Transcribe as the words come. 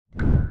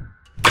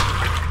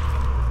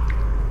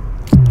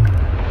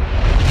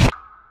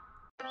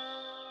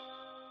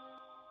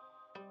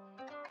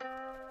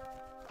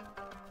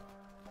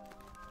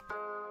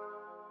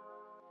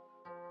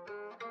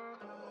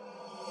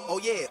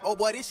yeah, oh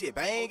boy, this shit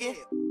banging.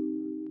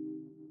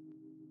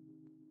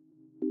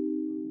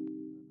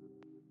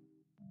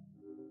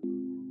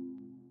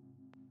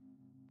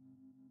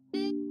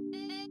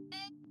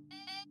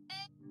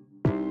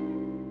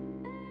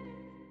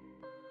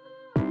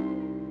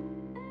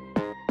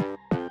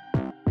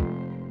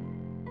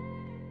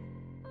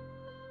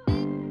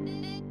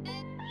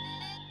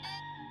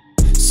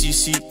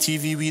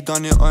 CCTV, we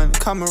done it on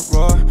camera.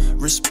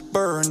 Wrist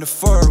burn the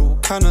furrow,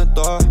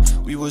 Canada.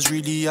 We was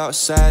really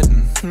outside.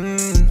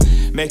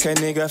 Make a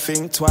nigga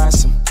think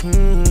twice.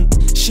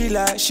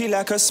 She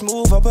like a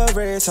smooth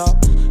operator.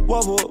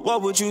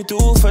 What would you do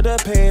for the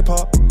paper?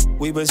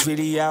 We was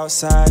really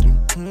outside.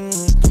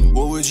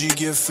 What would you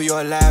give for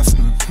your life?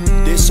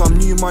 There's some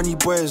new money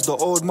boys, the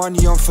old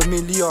money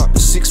unfamiliar. The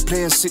 6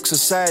 playing 6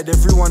 aside,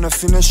 everyone a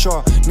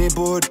finisher.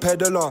 Neighborhood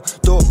peddler,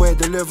 dope boy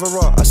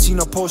deliverer. I seen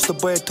a poster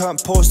boy turn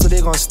poster, they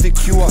gon' stick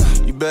you up.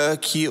 You better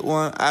keep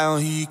one eye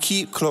on who you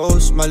keep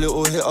close. My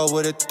little hitter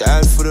would've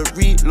died for the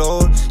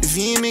reload. If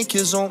he ain't make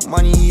his own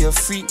money, he a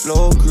freak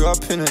low. Grew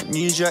up in a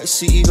New Jack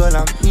City, girl,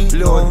 I'm neat.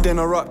 Little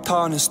dinner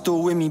uptown and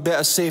still with me,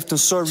 better safe than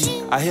sorry.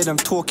 I hear them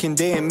talking,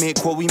 they ain't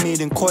make what we made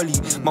in Collie.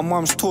 My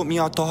mom's taught me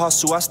how to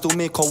hustle, I still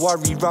make her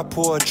worry. Rapper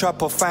or a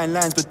trapper, fine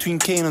lines between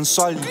Kane and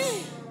Sully.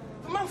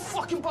 The man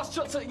fucking bust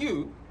shots at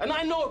you, and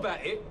I know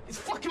about it. It's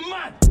fucking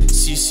mad.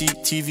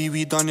 CCTV,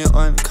 we done it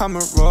on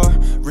camera.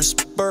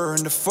 Wrist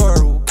burn the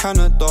furrow,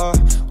 Canada.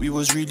 We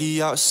was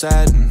really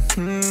outside.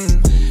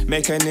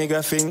 Make a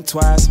nigga think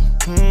twice.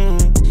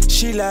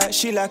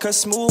 She like a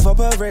smooth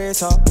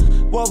operator.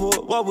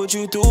 What would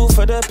you do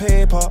for the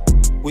paper?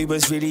 We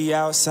was really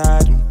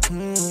outside.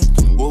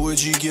 What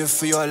would you give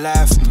for your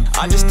life?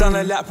 I just done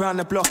a lap round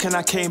the block and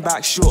I came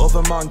back short of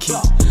a monkey.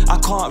 I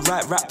can't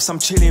write raps, I'm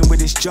chilling with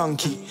this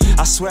junkie.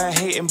 I swear I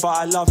hate him but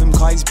I love him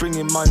cause he's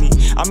bringing money.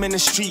 I'm in the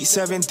street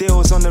serving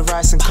deals on the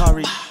rice and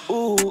curry.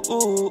 Ooh,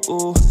 ooh,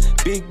 ooh,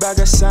 big bag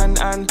of sand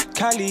and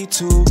Cali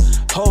too.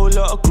 Whole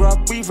lot of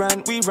grub, we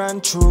ran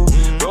through.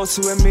 Roll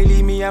to a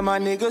milli, me and my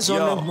niggas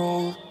on the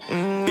move.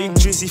 Big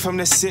drizzy from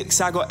the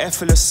 6, I got F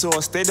full of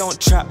sauce. They don't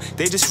trap,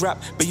 they just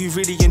rap, but you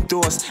really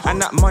endorse.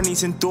 And that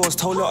money's endorsed,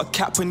 whole lot of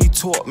cap when you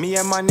talk. Me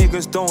and my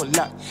niggas don't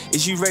lack.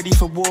 Is you ready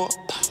for war?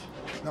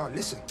 No,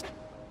 listen.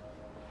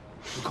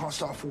 We can't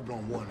start a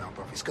full-blown war now,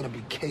 bro. It's gonna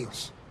be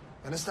chaos.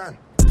 Understand?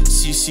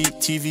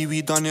 CCTV,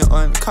 we done it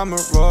on camera.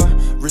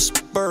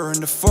 Wrist burn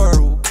the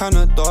furrow,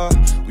 Canada.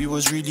 We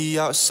was really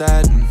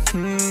outside.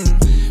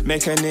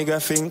 Make a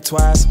nigga think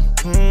twice.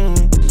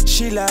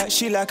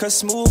 She like a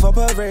smooth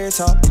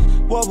operator.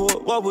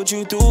 What would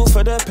you do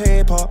for the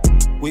paper?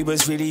 We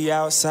was really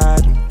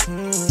outside.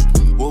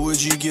 What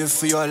would you give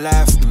for your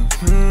life?